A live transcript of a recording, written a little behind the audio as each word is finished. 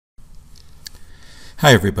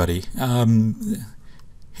Hi everybody.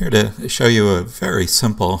 Here to show you a very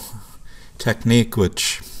simple technique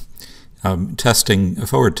which forward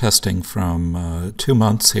testing from 2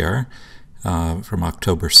 months here, from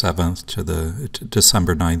October 7th to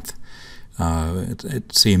December 9th.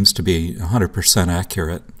 It seems to be 100%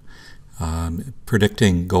 accurate,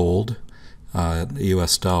 predicting gold,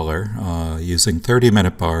 US dollar, using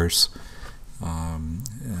 30-minute bars and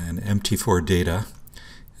MT4 data.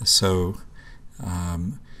 So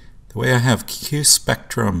the way I have Q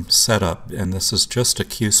spectrum set up, and this is just a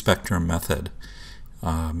Q spectrum method,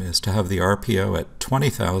 is to have the RPO at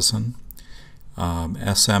 20,000,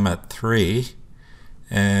 SM at 3,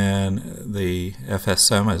 and the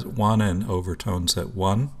FSM at 1 and overtones at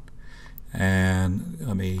 1. And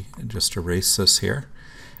let me just erase this here.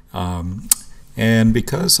 And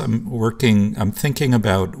because I'm thinking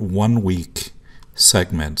about 1 week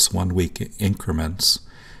segments, 1 week increments,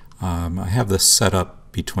 I have this set up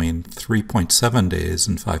between 3.7 days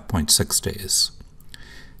and 5.6 days,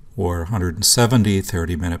 or 170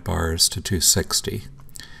 30-minute bars to 260.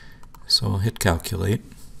 So I'll hit calculate.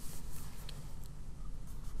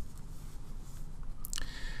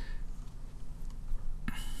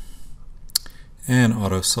 And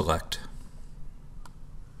auto select.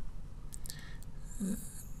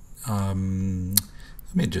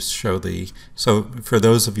 Let me just show so for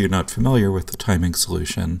those of you not familiar with the timing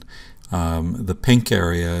solution, the pink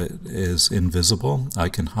area is invisible. I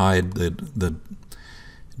can hide the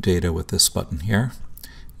data with this button here.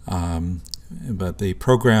 But the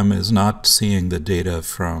program is not seeing the data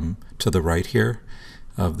from to the right here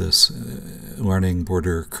of this learning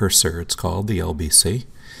border cursor, it's called, the LBC.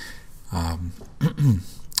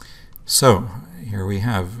 So here we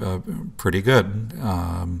have pretty good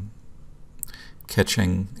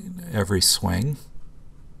catching every swing,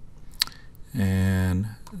 and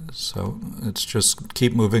so let's just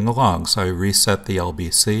keep moving along. So I reset the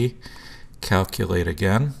LBC, calculate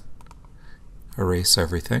again, erase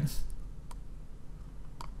everything.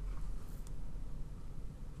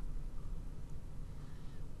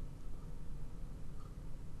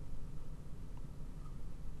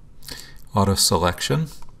 Auto selection,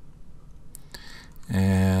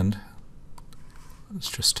 and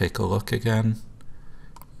let's just take a look again,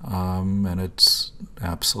 and it's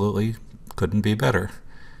absolutely couldn't be better.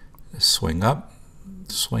 Swing up,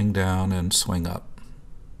 swing down, and swing up.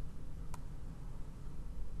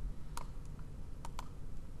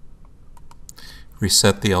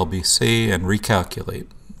 Reset the LBC and recalculate.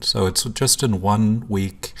 So it's just in 1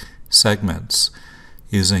 week segments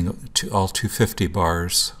using all 250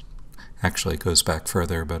 bars. Actually, it goes back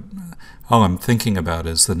further, but all I'm thinking about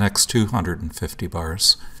is the next 250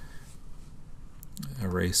 bars.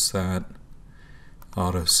 Erase that.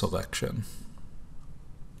 Auto selection.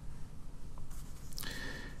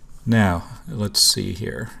 Now, let's see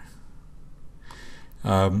here.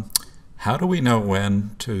 How do we know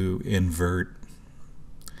when to invert?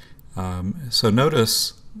 So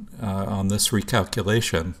notice on this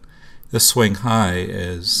recalculation, this swing high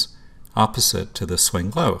is opposite to the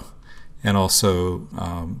swing low. And also,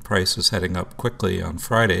 price is heading up quickly on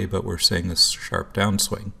Friday, but we're seeing this sharp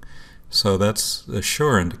downswing. So that's a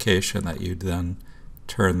sure indication that you'd then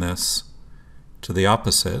turn this to the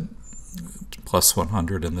opposite, plus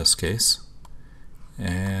 100 in this case.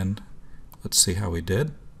 And let's see how we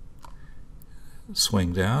did.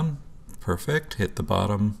 Swing down, perfect. Hit the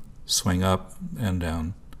bottom, swing up and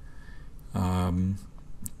down.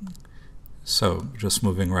 So just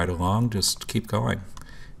moving right along, just keep going.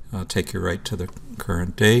 Take you right to the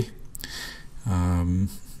current day.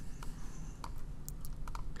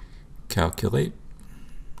 Calculate.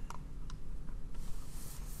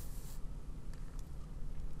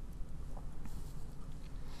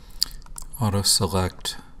 Auto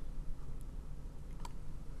select.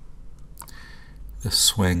 The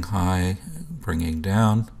swing high, bringing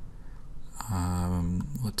down.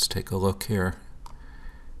 Let's take a look here.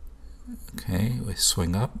 Okay, we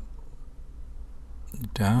swing up,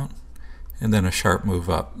 down, and then a sharp move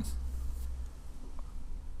up.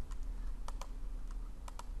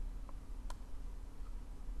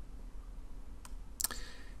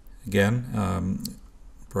 Again,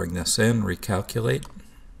 bring this in, recalculate.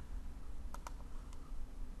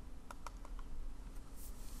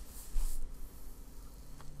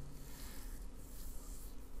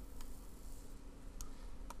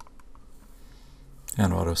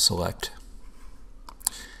 And auto select.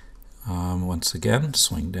 Once again,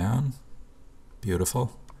 swing down,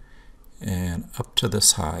 beautiful, and up to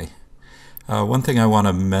this high. One thing I want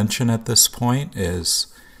to mention at this point is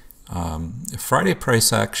Friday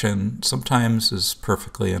price action sometimes is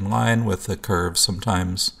perfectly in line with the curve,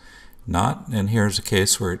 sometimes not. And here's a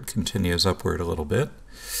case where it continues upward a little bit.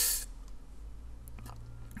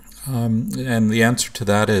 And the answer to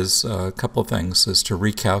that is a couple of things, is to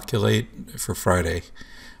recalculate for Friday,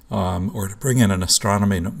 or to bring in an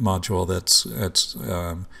astronomy module that's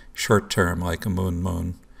short-term, like a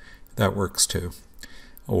moon. That works too.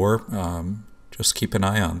 Or just keep an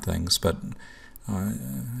eye on things. But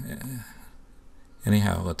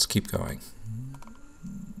anyhow, let's keep going.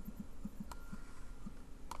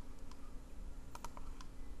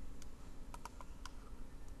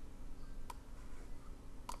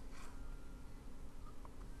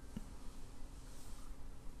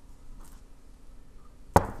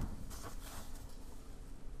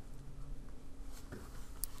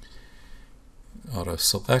 Auto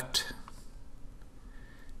select.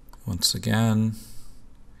 Once again,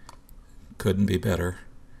 couldn't be better.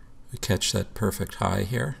 We catch that perfect high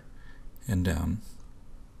here and down.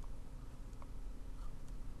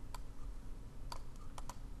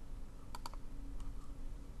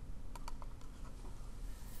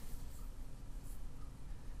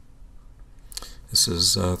 This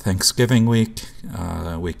is Thanksgiving week,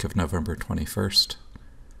 week of November 21st.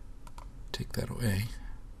 Take that away.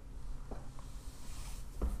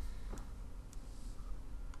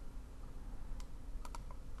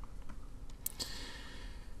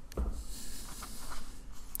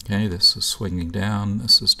 Okay, this is swinging down,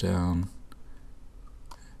 this is down.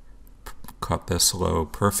 Caught this low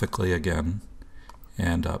perfectly again,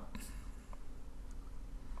 and up.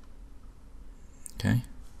 Okay,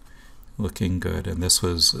 looking good. And this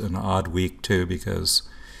was an odd week too, because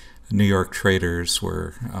New York traders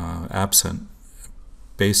were absent,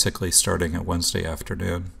 basically starting at Wednesday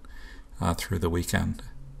afternoon through the weekend.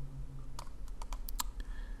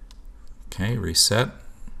 Okay, reset.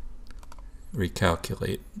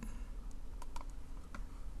 Recalculate.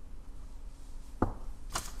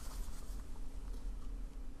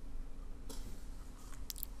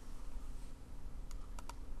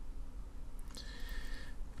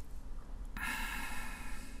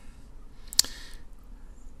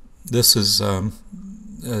 This is an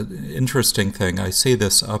interesting thing. I see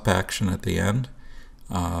this up action at the end,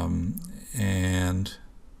 and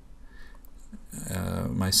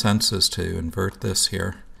my sense is to invert this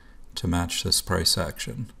here to match this price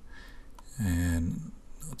action. And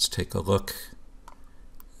let's take a look.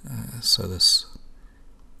 So this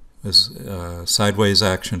was sideways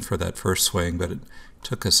action for that first swing, but it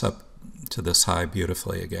took us up to this high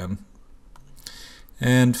beautifully again.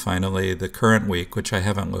 And finally, the current week, which I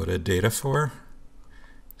haven't loaded data for.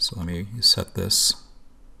 So let me set this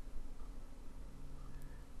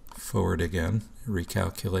forward again,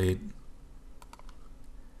 recalculate.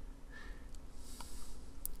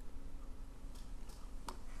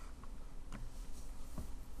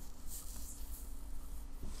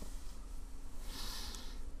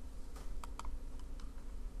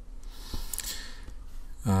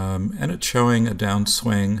 And it's showing a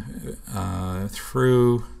downswing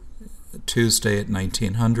through Tuesday at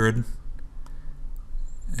 1900,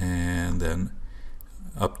 and then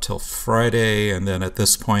up till Friday, and then at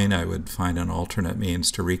this point I would find an alternate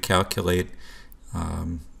means to recalculate.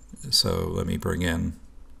 So let me bring in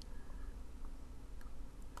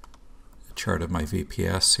a chart of my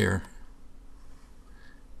VPS here,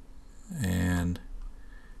 and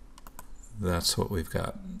that's what we've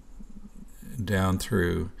got. Down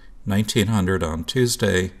through 1900 on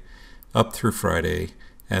Tuesday, up through Friday,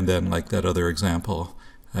 and then, like that other example,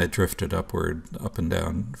 I drifted upward, up and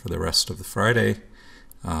down for the rest of the Friday.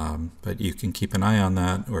 But you can keep an eye on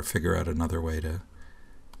that, or figure out another way to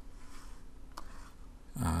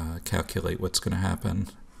calculate what's going to happen.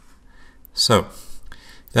 So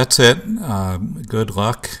that's it. Good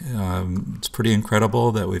luck. It's pretty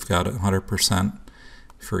incredible that we've got 100%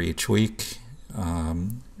 for each week.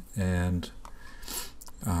 And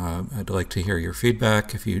I'd like to hear your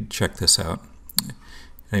feedback if you check this out.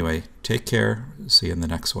 Anyway, take care. See you in the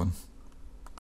next one.